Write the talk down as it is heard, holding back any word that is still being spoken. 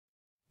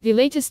The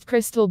latest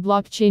Crystal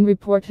blockchain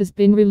report has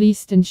been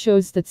released and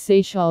shows that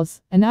Seychelles,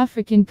 an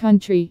African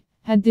country,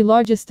 had the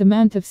largest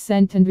amount of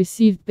sent and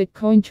received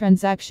Bitcoin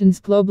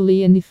transactions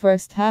globally in the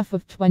first half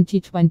of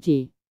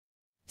 2020.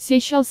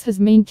 Seychelles has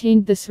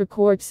maintained this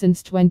record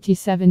since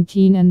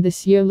 2017, and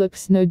this year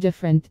looks no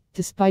different,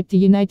 despite the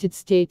United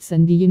States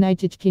and the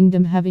United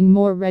Kingdom having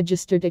more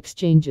registered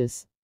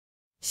exchanges.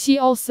 See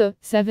also,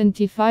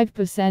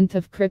 75%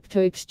 of crypto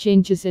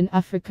exchanges in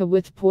Africa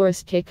with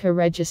poorest kick are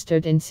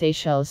registered in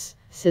Seychelles,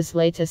 says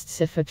latest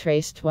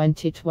CipherTrace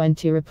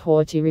 2020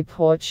 report. The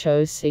report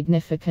shows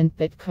significant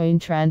Bitcoin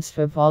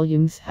transfer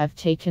volumes have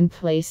taken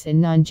place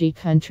in non-G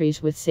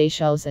countries, with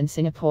Seychelles and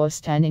Singapore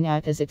standing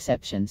out as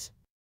exceptions.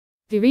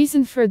 The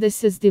reason for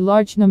this is the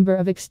large number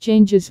of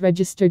exchanges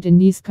registered in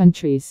these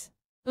countries.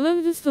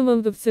 Largest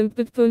amount of sent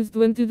Bitcoins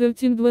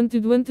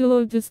 2013-2020.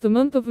 Largest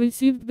amount of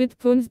received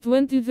Bitcoins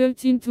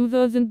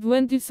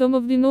 2013-2020. Some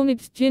of the known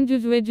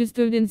exchanges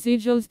registered in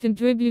Seychelles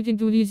contributing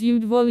to these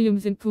huge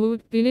volumes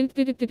include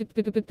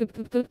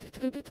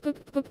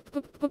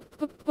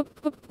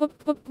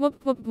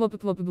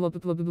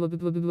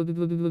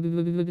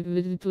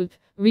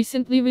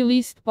recently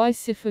released by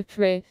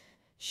CipherTrace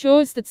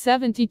shows that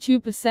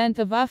 72%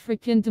 of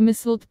African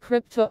domiciled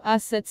crypto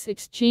assets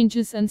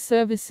exchanges and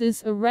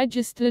services are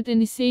registered in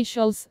the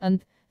Seychelles,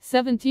 and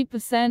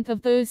 70%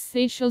 of those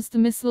Seychelles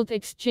domiciled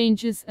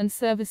exchanges and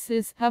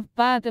services have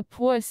bad or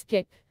poor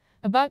kick.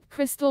 About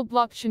Crystal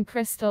blockchain.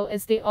 Crystal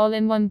is the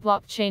all-in-one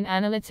blockchain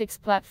analytics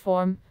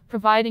platform,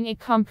 providing a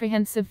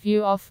comprehensive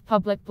view of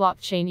public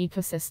blockchain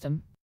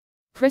ecosystem.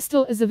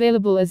 Crystal is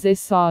available as a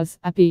SaaS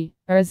API,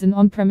 or as an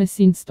on-premise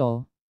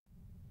install.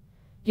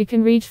 You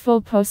can read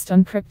full post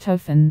on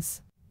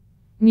CryptoFans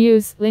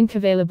News, link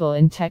available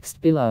in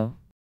text below.